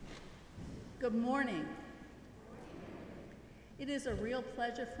Good morning. It is a real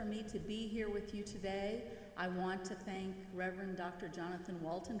pleasure for me to be here with you today. I want to thank Reverend Dr. Jonathan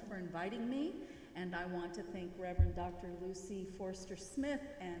Walton for inviting me, and I want to thank Reverend Dr. Lucy Forster Smith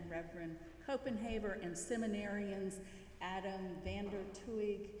and Reverend Copenhaver and seminarians Adam Vander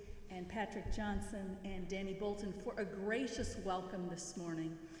Tuig and Patrick Johnson and Danny Bolton for a gracious welcome this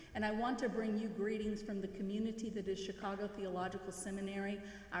morning. And I want to bring you greetings from the community that is Chicago Theological Seminary,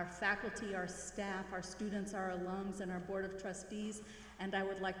 our faculty, our staff, our students, our alums, and our board of trustees. And I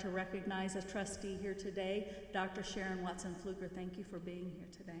would like to recognize a trustee here today, Dr. Sharon Watson-Fluker. Thank you for being here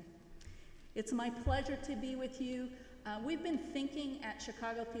today. It's my pleasure to be with you. We've been thinking at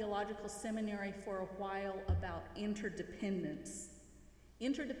Chicago Theological Seminary for a while about interdependence.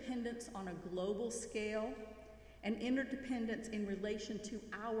 Interdependence on a global scale, and interdependence in relation to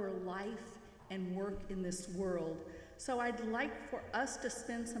our life and work in this world. So I'd like for us to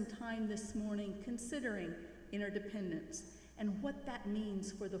spend some time this morning considering interdependence and what that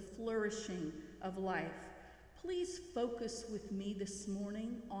means for the flourishing of life. Please focus with me this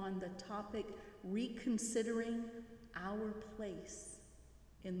morning on the topic, reconsidering our place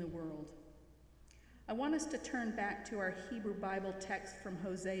in the world. I want us to turn back to our Hebrew Bible text from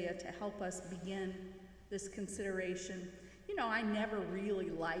Hosea to help us begin this consideration. You know, I never really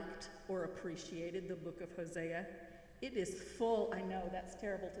liked or appreciated the book of Hosea. It is full, I know that's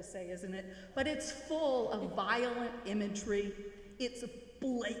terrible to say, isn't it? But it's full of violent imagery. It's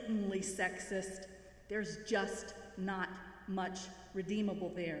blatantly sexist. There's just not much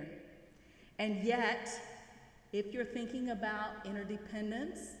redeemable there. And yet, if you're thinking about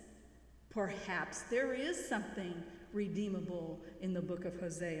interdependence, perhaps there is something redeemable in the book of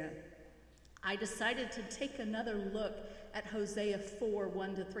Hosea. I decided to take another look at Hosea 4,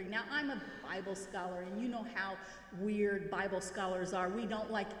 1-3. Now, I'm a Bible scholar, and you know how weird Bible scholars are. We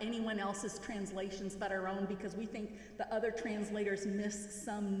don't like anyone else's translations but our own because we think the other translators miss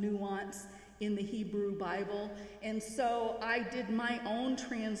some nuance in the Hebrew Bible. And so I did my own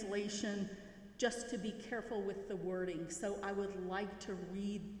translation just to be careful with the wording. So I would like to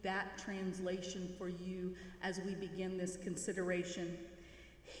read that translation for you as we begin this consideration.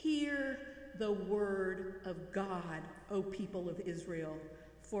 Hear the word of God, O people of Israel,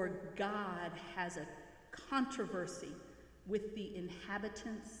 for God has a controversy with the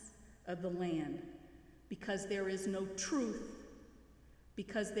inhabitants of the land, because there is no truth,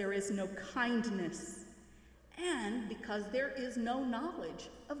 because there is no kindness, and because there is no knowledge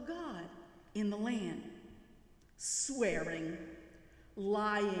of God in the land. Swearing,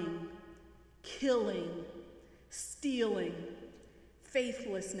 lying, killing, stealing,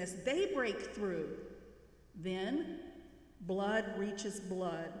 faithlessness, they break through. Then blood reaches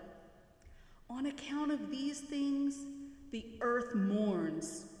blood. On account of these things, the earth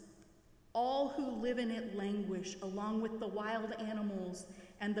mourns. All who live in it languish, along with the wild animals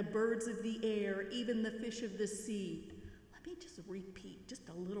and the birds of the air, even the fish of the sea. Let me just repeat just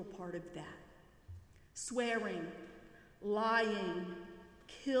a little part of that. Swearing, lying,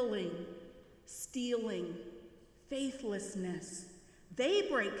 killing, stealing, faithlessness. They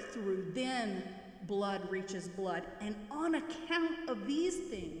break through, then blood reaches blood. And on account of these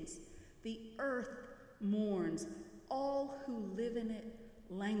things, the earth mourns. All who live in it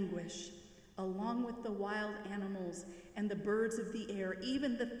languish, along with the wild animals and the birds of the air,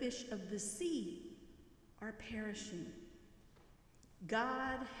 even the fish of the sea are perishing.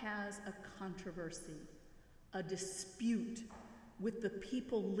 God has a controversy, a dispute with the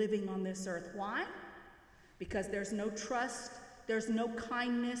people living on this earth. Why? Because there's no trust, there's no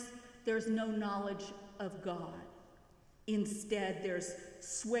kindness, there's no knowledge of God. Instead, there's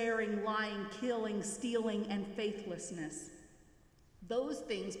swearing, lying, killing, stealing, and faithlessness. Those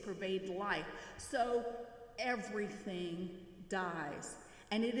things pervade life, so everything dies.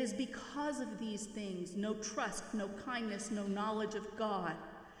 And it is because of these things, no trust, no kindness, no knowledge of God,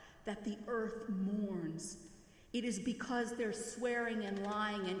 that the earth mourns. It is because there's swearing and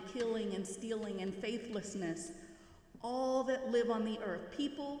lying and killing and stealing and faithlessness. All that live on the earth,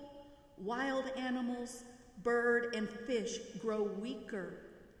 people, wild animals, bird, and fish, grow weaker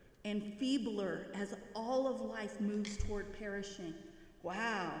and feebler as all of life moves toward perishing.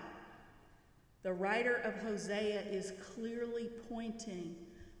 Wow. The writer of Hosea is clearly pointing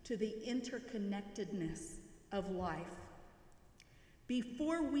to the interconnectedness of life.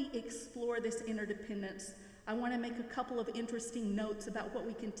 Before we explore this interdependence, I want to make a couple of interesting notes about what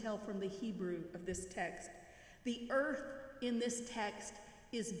we can tell from the Hebrew of this text. The earth in this text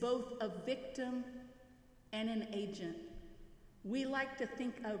is both a victim and an agent. We like to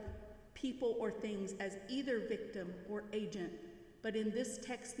think of people or things as either victim or agent, But in this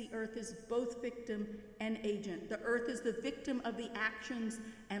text, the earth is both victim and agent. The earth is the victim of the actions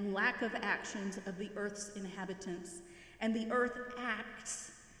and lack of actions of the earth's inhabitants. And the earth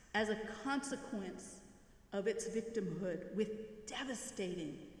acts as a consequence of its victimhood with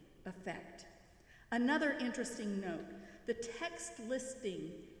devastating effect. Another interesting note, the text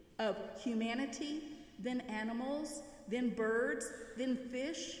listing of humanity, then animals, then birds, then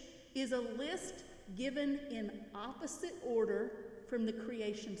fish, is a list given in opposite order from the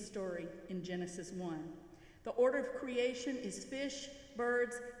creation story in Genesis 1. The order of creation is fish,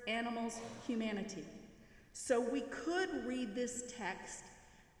 birds, animals, humanity. So we could read this text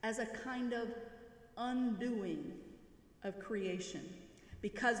as a kind of undoing of creation,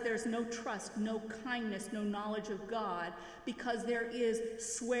 because there's no trust, no kindness, no knowledge of God, because there is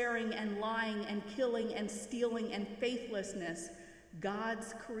swearing and lying and killing and stealing and faithlessness.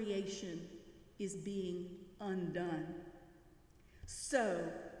 God's creation is being undone. So,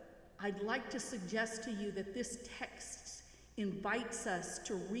 I'd like to suggest to you that this text invites us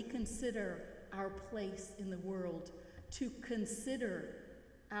to reconsider our place in the world, to consider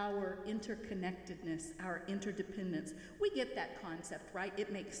our interconnectedness, our interdependence. We get that concept, right?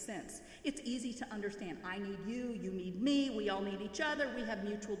 It makes sense. It's easy to understand. I need you, you need me, we all need each other, we have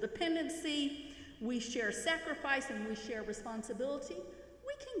mutual dependency, we share sacrifice and we share responsibility.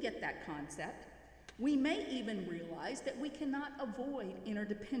 We can get that concept. We may even realize that we cannot avoid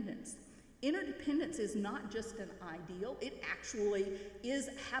interdependence. Interdependence is not just an ideal, it actually is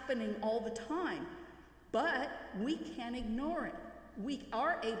happening all the time, but we can't ignore it. We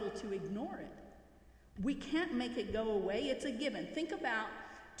are able to ignore it. We can't make it go away. It's a given. Think about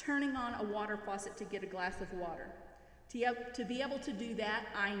turning on a water faucet to get a glass of water. To be able to do that,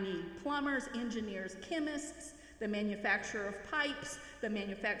 I need plumbers, engineers, chemists, the manufacturer of pipes, the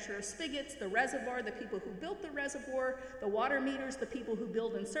manufacturer of spigots, the reservoir, the people who built the reservoir, the water meters, the people who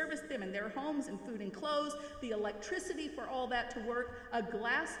build and service them in their homes and food and clothes, the electricity for all that to work, a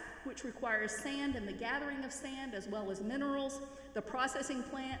glass which requires sand and the gathering of sand as well as minerals, the processing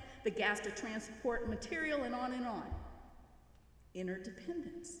plant, the gas to transport material, and on and on.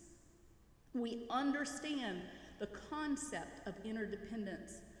 Interdependence. We understand the concept of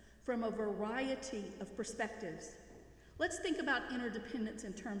interdependence from a variety of perspectives. Let's think about interdependence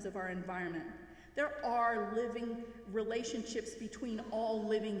in terms of our environment. There are living relationships between all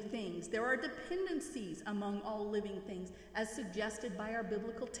living things. There are dependencies among all living things, as suggested by our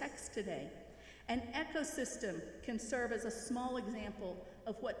biblical text today. An ecosystem can serve as a small example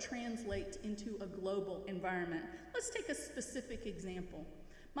of what translates into a global environment. Let's take a specific example.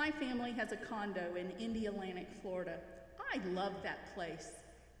 My family has a condo in Indialantic, Florida. I love that place.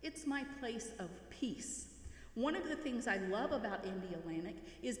 It's my place of peace. One of the things I love about Indialantic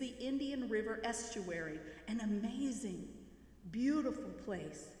is the Indian River estuary, an amazing, beautiful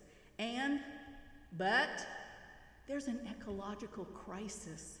place. But there's an ecological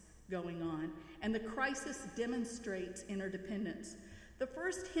crisis going on, and the crisis demonstrates interdependence. The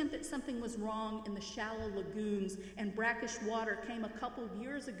first hint that something was wrong in the shallow lagoons and brackish water came a couple of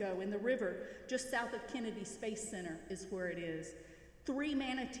years ago in the river just south of Kennedy Space Center is where it is. 3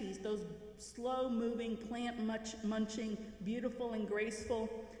 manatees, those slow-moving, plant-munching, beautiful and graceful,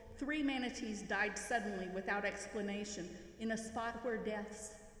 3 manatees died suddenly without explanation in a spot where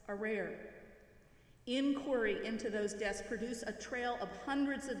deaths are rare. Inquiry into those deaths produced a trail of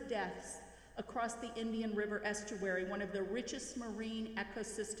hundreds of deaths across the Indian River estuary, one of the richest marine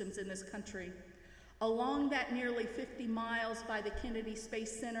ecosystems in this country. Along that nearly 50 miles by the Kennedy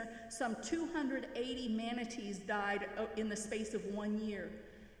Space Center, some 280 manatees died in the space of 1 year,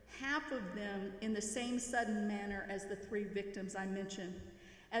 half of them in the same sudden manner as the 3 victims I mentioned.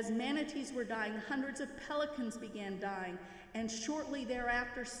 As manatees were dying, hundreds of pelicans began dying, and shortly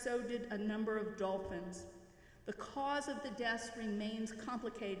thereafter, so did a number of dolphins. The cause of the deaths remains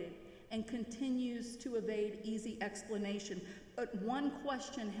complicated and continues to evade easy explanation, but one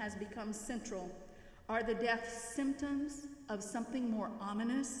question has become central. Are the deaths symptoms of something more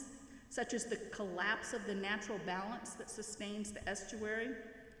ominous, such as the collapse of the natural balance that sustains the estuary?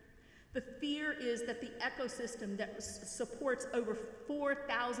 The fear is that the ecosystem that supports over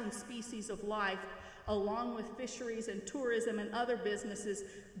 4,000 species of life, along with fisheries and tourism and other businesses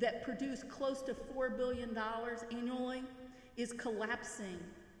that produce close to $4 billion annually, is collapsing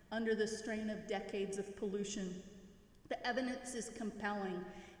under the strain of decades of pollution. The evidence is compelling.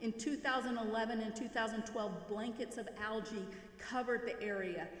 In 2011 and 2012, blankets of algae covered the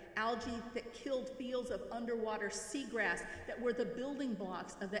area, algae that killed fields of underwater seagrass that were the building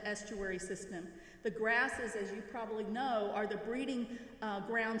blocks of the estuary system. The grasses, as you probably know, are the breeding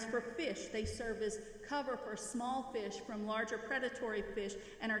grounds for fish. They serve as cover for small fish from larger predatory fish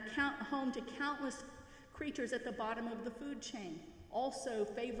and are home to countless creatures at the bottom of the food chain. Also,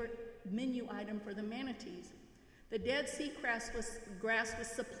 favorite menu item for the manatees. The dead seagrass was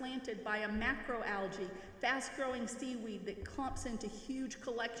supplanted by a macroalgae, fast-growing seaweed that clumps into huge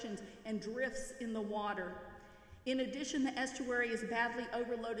collections and drifts in the water. In addition, the estuary is badly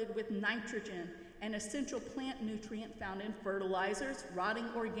overloaded with nitrogen, an essential plant nutrient found in fertilizers, rotting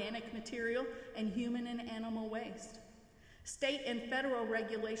organic material, and human and animal waste. State and federal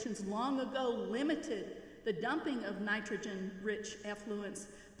regulations long ago limited the dumping of nitrogen-rich effluents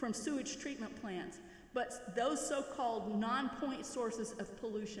from sewage treatment plants, but those so-called non-point sources of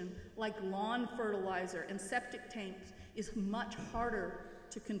pollution, like lawn fertilizer and septic tanks, is much harder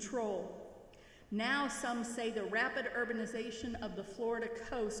to control. Now some say the rapid urbanization of the Florida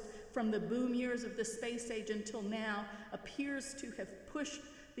coast from the boom years of the space age until now appears to have pushed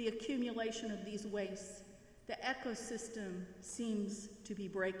the accumulation of these wastes. The ecosystem seems to be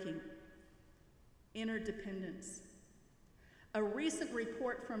breaking. Interdependence. A recent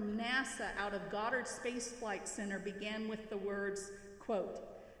report from NASA out of Goddard Space Flight Center began with the words, quote,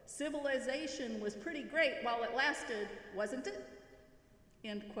 "Civilization was pretty great while it lasted, wasn't it?"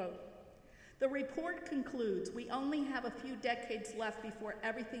 End quote. The report concludes, we only have a few decades left before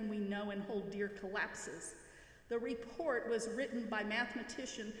everything we know and hold dear collapses. The report was written by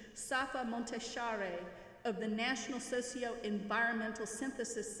mathematician Safa Monteshare of the National Socio-Environmental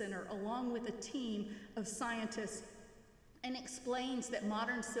Synthesis Center, along with a team of scientists, and explains that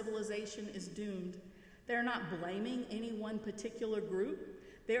modern civilization is doomed. They're not blaming any one particular group.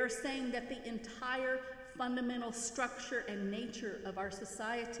 They are saying that the entire fundamental structure and nature of our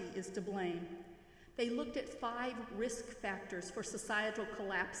society is to blame. They looked at 5 risk factors for societal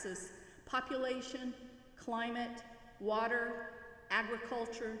collapses: population, climate, water,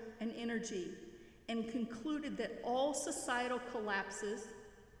 agriculture, and energy, and concluded that all societal collapses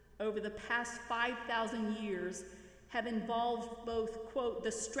over the past 5,000 years have involved both, quote,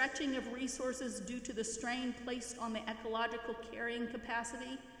 the stretching of resources due to the strain placed on the ecological carrying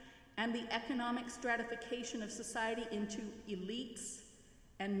capacity and the economic stratification of society into elites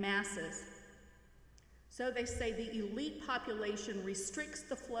and masses. So they say the elite population restricts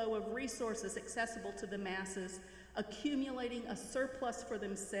the flow of resources accessible to the masses, accumulating a surplus for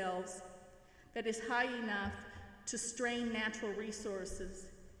themselves that is high enough to strain natural resources.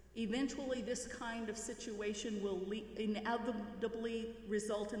 Eventually, this kind of situation will inevitably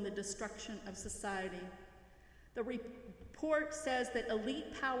result in the destruction of society. The report says that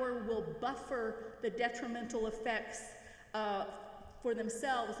elite power will buffer the detrimental effects for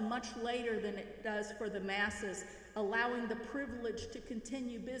themselves much later than it does for the masses, allowing the privileged to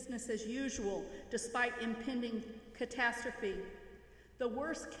continue business as usual despite impending catastrophe. The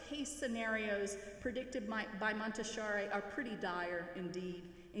worst case scenarios predicted by Monteshare are pretty dire indeed,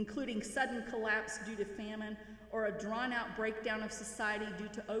 including sudden collapse due to famine or a drawn-out breakdown of society due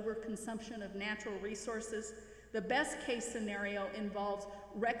to overconsumption of natural resources. The best case scenario involves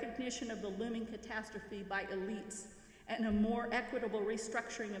recognition of the looming catastrophe by elites and a more equitable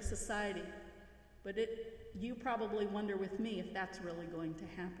restructuring of society. But you probably wonder with me if that's really going to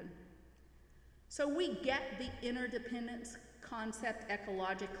happen. So we get the interdependence concept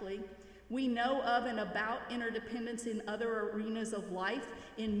ecologically. We know of and about interdependence in other arenas of life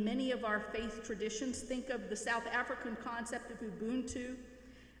in many of our faith traditions. Think of the South African concept of Ubuntu.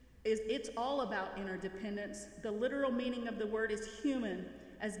 It's all about interdependence. The literal meaning of the word is human.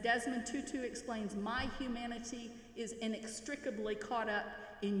 As Desmond Tutu explains, my humanity is inextricably caught up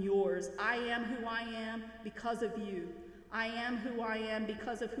in yours. I am who I am because of you. I am who I am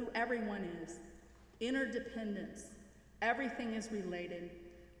because of who everyone is. Interdependence. Everything is related.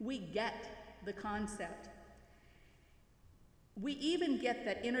 We get the concept. We even get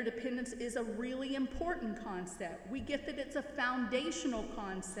that interdependence is a really important concept. We get that it's a foundational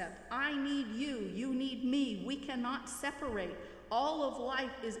concept. I need you, you need me. We cannot separate. All of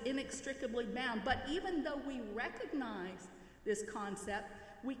life is inextricably bound. But even though we recognize this concept,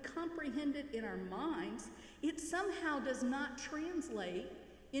 we comprehend it in our minds, it somehow does not translate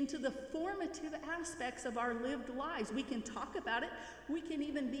into the formative aspects of our lived lives. We can talk about it, we can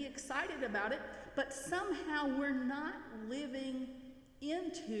even be excited about it, but somehow we're not living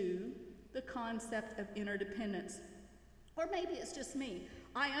into the concept of interdependence. Or maybe it's just me.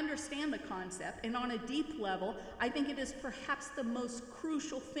 I understand the concept, and on a deep level, I think it is perhaps the most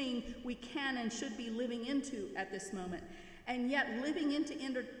crucial thing we can and should be living into at this moment. And yet, living into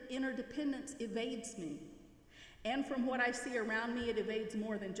interdependence evades me. And from what I see around me, it evades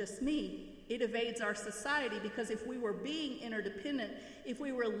more than just me. It evades our society, because if we were being interdependent, if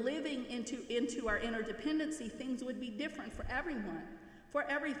we were living into our interdependency, things would be different for everyone, for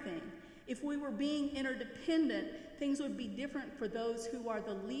everything. If we were being interdependent, things would be different for those who are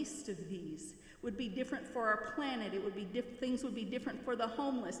the least of these, would be different for our planet. It would be things would be different for the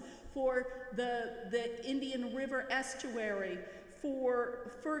homeless, for the Indian River estuary,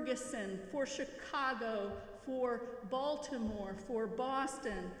 for Ferguson, for Chicago, for Baltimore, for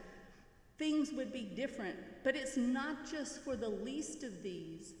Boston. Things would be different. But it's not just for the least of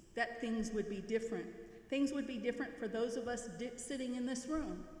these that things would be different. Things would be different for those of us sitting in this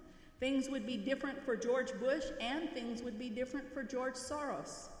room. Things would be different for George Bush, and things would be different for George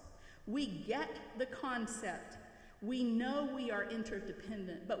Soros. We get the concept. We know we are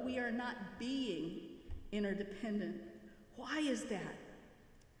interdependent, but we are not being interdependent. Why is that?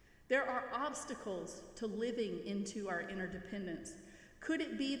 There are obstacles to living into our interdependence. Could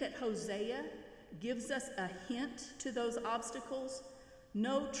it be that Hosea gives us a hint to those obstacles?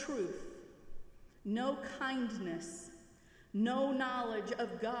 No truth, no kindness, no knowledge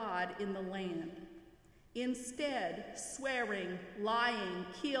of God in the land. Instead, swearing, lying,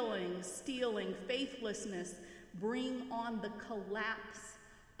 killing, stealing, faithlessness bring on the collapse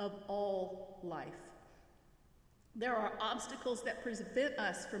of all life. There are obstacles that prevent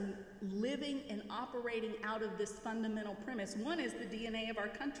us from living and operating out of this fundamental premise. One is the DNA of our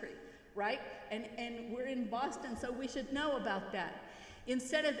country, right? And we're in Boston, so we should know about that.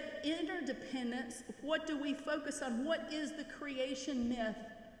 Instead of interdependence, what do we focus on? What is the creation myth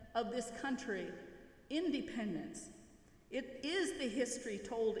of this country? Independence. It is the history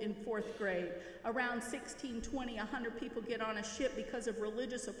told in 4th grade. Around 1620, 100 people get on a ship because of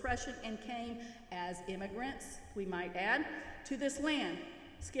religious oppression and came as immigrants, we might add, to this land.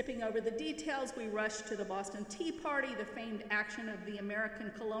 Skipping over the details, we rush to the Boston Tea Party, the famed action of the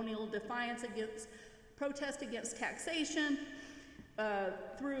American colonial defiance against protest against taxation,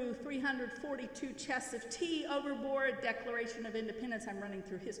 through 342 chests of tea overboard, Declaration of Independence. I'm running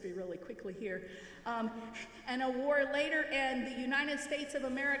through history really quickly here. And a war later, and the United States of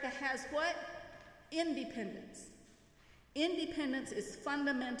America has what? Independence. Independence is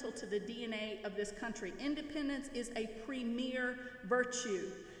fundamental to the DNA of this country. Independence is a premier virtue.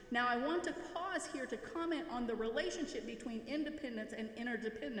 Now, I want to pause here to comment on the relationship between independence and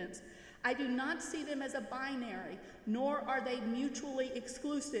interdependence. I do not see them as a binary, nor are they mutually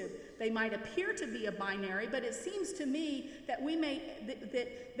exclusive. They might appear to be a binary, but it seems to me that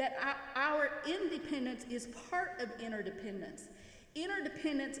our independence is part of interdependence.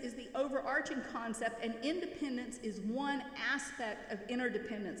 Interdependence is the overarching concept, and independence is one aspect of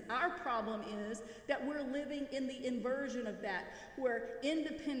interdependence. Our problem is that we're living in the inversion of that, where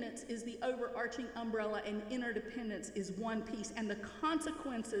independence is the overarching umbrella and interdependence is one piece, and the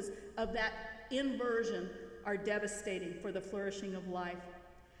consequences of that inversion are devastating for the flourishing of life.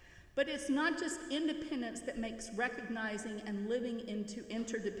 But it's not just independence that makes recognizing and living into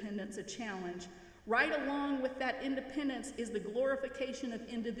interdependence a challenge. Right along with that independence is the glorification of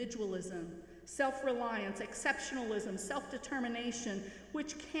individualism, self-reliance, exceptionalism, self-determination,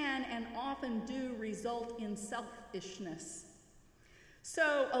 which can and often do result in selfishness.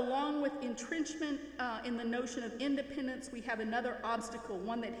 So, along with entrenchment in the notion of independence, we have another obstacle,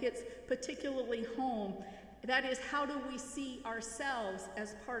 one that hits particularly home. That is, how do we see ourselves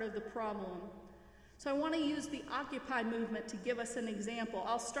as part of the problem? So I want to use the Occupy movement to give us an example.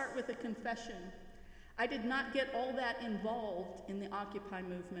 I'll start with a confession. I did not get all that involved in the Occupy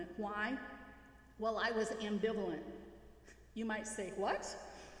movement. Why? Well, I was ambivalent. You might say, what?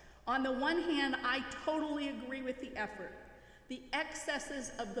 On the one hand, I totally agree with the effort. The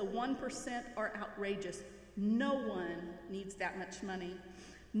excesses of the 1% are outrageous. No one needs that much money.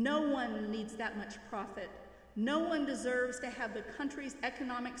 No one needs that much profit. No one deserves to have the country's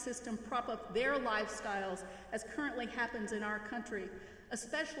economic system prop up their lifestyles as currently happens in our country,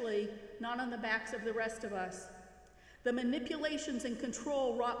 especially not on the backs of the rest of us. The manipulations and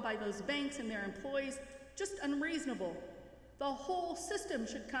control wrought by those banks and their employees, just unreasonable. The whole system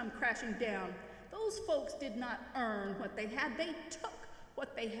should come crashing down. Those folks did not earn what they had. They took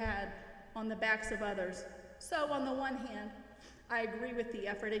what they had on the backs of others. So on the one hand, I agree with the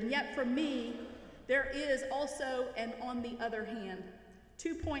effort, and yet for me, there is also an on the other hand.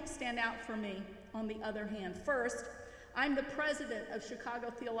 2 points stand out for me on the other hand. First, I'm the president of Chicago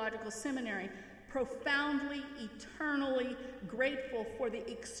Theological Seminary. profoundly, eternally grateful for the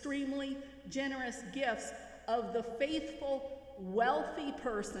extremely generous gifts of the faithful, wealthy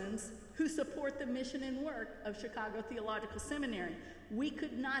persons who support the mission and work of Chicago Theological Seminary. We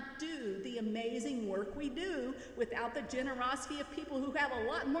could not do the amazing work we do without the generosity of people who have a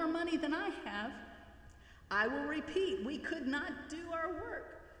lot more money than I have. I will repeat, we could not do our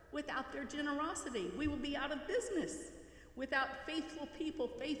work without their generosity. We would be out of business without faithful people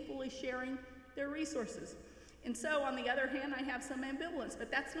faithfully sharing their resources. And so, on the other hand, I have some ambivalence,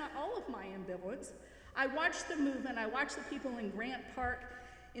 but that's not all of my ambivalence. I watched the movement. I watched the people in Grant Park,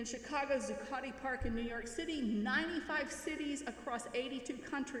 in Chicago, Zuccotti Park in New York City, 95 cities across 82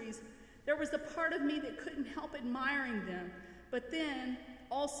 countries. There was a part of me that couldn't help admiring them. But then,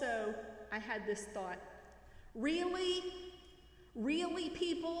 also, I had this thought. Really? Really,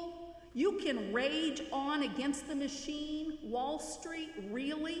 people? You can rage on against the machine, Wall Street?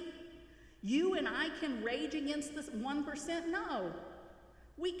 Really? You and I can rage against this 1%? No,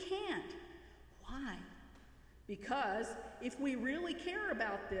 we can't. Why? Because if we really care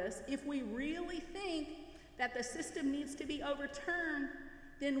about this, if we really think that the system needs to be overturned,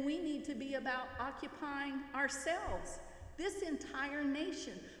 then we need to be about occupying ourselves. This entire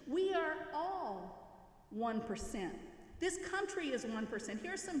nation, we are all 1%. This country is 1%.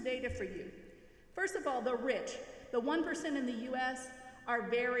 Here's some data for you. First of all, the rich, the 1% in the U.S. are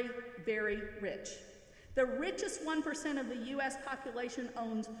very, very rich. The richest 1% of the U.S. population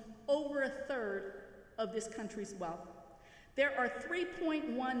owns over a third of this country's wealth. There are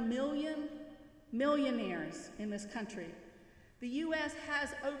 3.1 million millionaires in this country. The U.S. has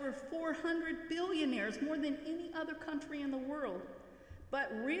over 400 billionaires, more than any other country in the world.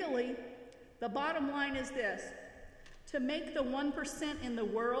 But really, the bottom line is this. To make the 1% in the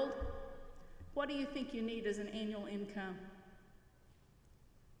world, what do you think you need as an annual income?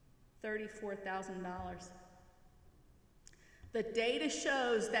 $34,000. The data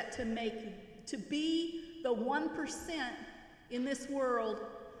shows that to be the 1% in this world,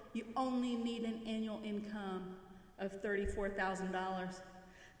 you only need an annual income of $34,000.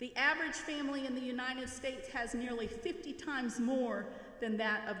 The average family in the United States has nearly 50 times more than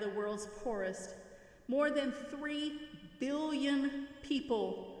that of the world's poorest. More than 3 billion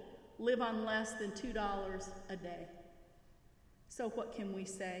people live on less than $2 a day. So what can we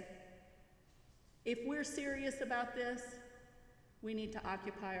say? If we're serious about this, we need to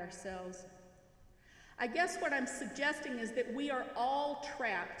occupy ourselves. I guess what I'm suggesting is that we are all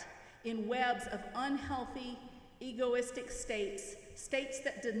trapped in webs of unhealthy, egoistic states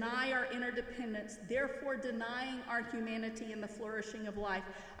that deny our interdependence, therefore denying our humanity and the flourishing of life.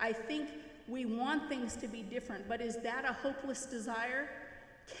 I think we want things to be different, but is that a hopeless desire?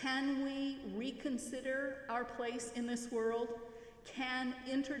 Can we reconsider our place in this world? Can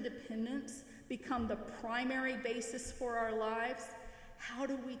interdependence become the primary basis for our lives? How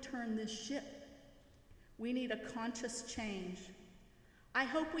do we turn this ship? We need a conscious change. I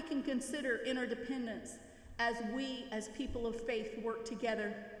hope we can consider interdependence as we, as people of faith, work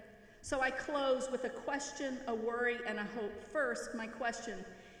together. So I close with a question, a worry, and a hope. First, my question.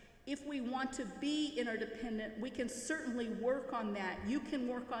 If we want to be interdependent, we can certainly work on that. You can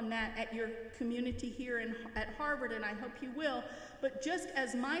work on that at your community here at Harvard, and I hope you will. But just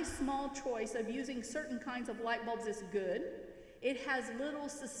as my small choice of using certain kinds of light bulbs is good, it has little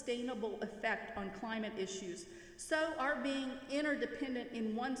sustainable effect on climate issues. So our being interdependent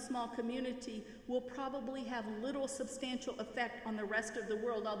in one small community will probably have little substantial effect on the rest of the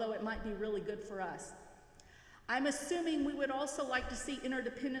world, although it might be really good for us. I'm assuming we would also like to see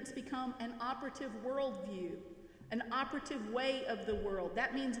interdependence become an operative worldview, an operative way of the world.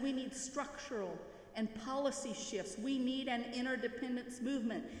 That means we need structural and policy shifts. We need an interdependence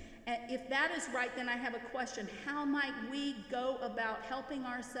movement. And if that is right, then I have a question. How might we go about helping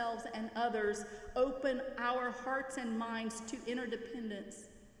ourselves and others open our hearts and minds to interdependence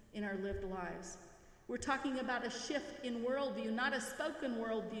in our lived lives? We're talking about a shift in worldview, not a spoken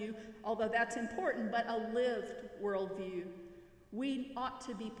worldview, although that's important, but a lived worldview. We ought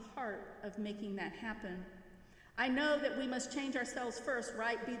to be part of making that happen. I know that we must change ourselves first,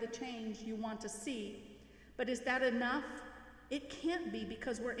 right? Be the change you want to see. But is that enough? It can't be,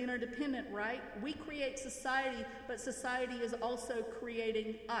 because we're interdependent, right? We create society, but society is also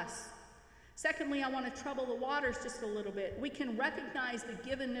creating us. Secondly, I want to trouble the waters just a little bit. We can recognize the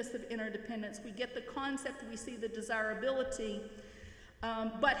givenness of interdependence. We get the concept, we see the desirability.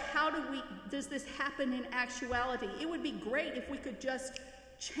 But how does this happen in actuality? It would be great if we could just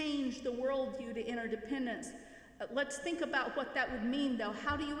change the worldview to interdependence. Let's think about what that would mean, though.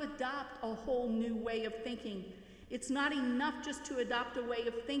 How do you adopt a whole new way of thinking? It's not enough just to adopt a way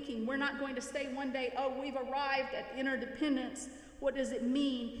of thinking. We're not going to say one day, oh, we've arrived at interdependence. What does it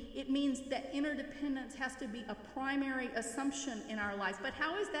mean? It means that interdependence has to be a primary assumption in our life. But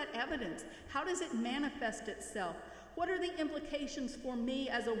how is that evidenced? How does it manifest itself? What are the implications for me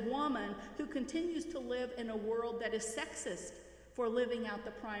as a woman who continues to live in a world that is sexist for living out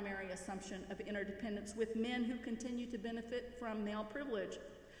the primary assumption of interdependence with men who continue to benefit from male privilege?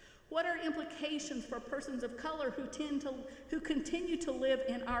 What are implications for persons of color who continue to live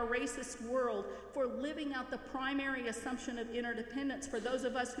in our racist world for living out the primary assumption of interdependence for those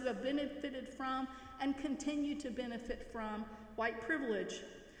of us who have benefited from and continue to benefit from white privilege?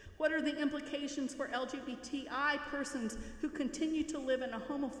 What are the implications for LGBTI persons who continue to live in a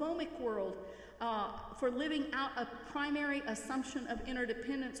homophobic world for living out a primary assumption of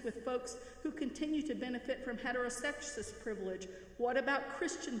interdependence with folks who continue to benefit from heterosexist privilege? What about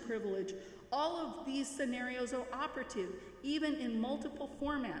Christian privilege? All of these scenarios are operative, even in multiple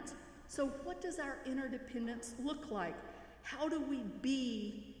formats. So what does our interdependence look like? How do we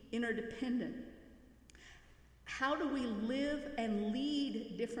be interdependent? How do we live and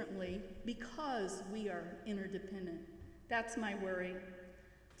lead differently because we are interdependent? That's my worry.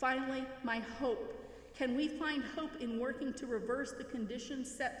 Finally, my hope. Can we find hope in working to reverse the conditions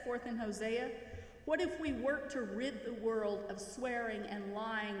set forth in Hosea? What if we work to rid the world of swearing and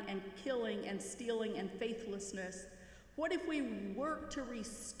lying and killing and stealing and faithlessness? What if we work to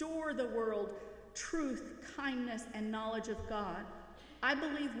restore the world truth, kindness, and knowledge of God? I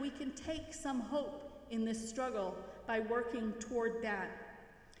believe we can take some hope in this struggle by working toward that.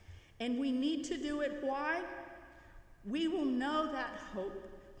 And we need to do it. Why? We will know that hope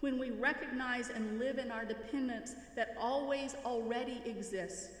when we recognize and live in our dependence that always already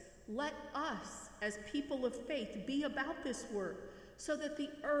exists. Let us, as people of faith, be about this work so that the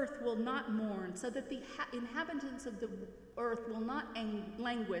earth will not mourn, so that the inhabitants of the earth will not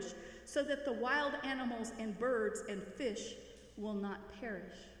languish, so that the wild animals and birds and fish will not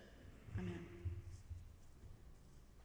perish. Amen.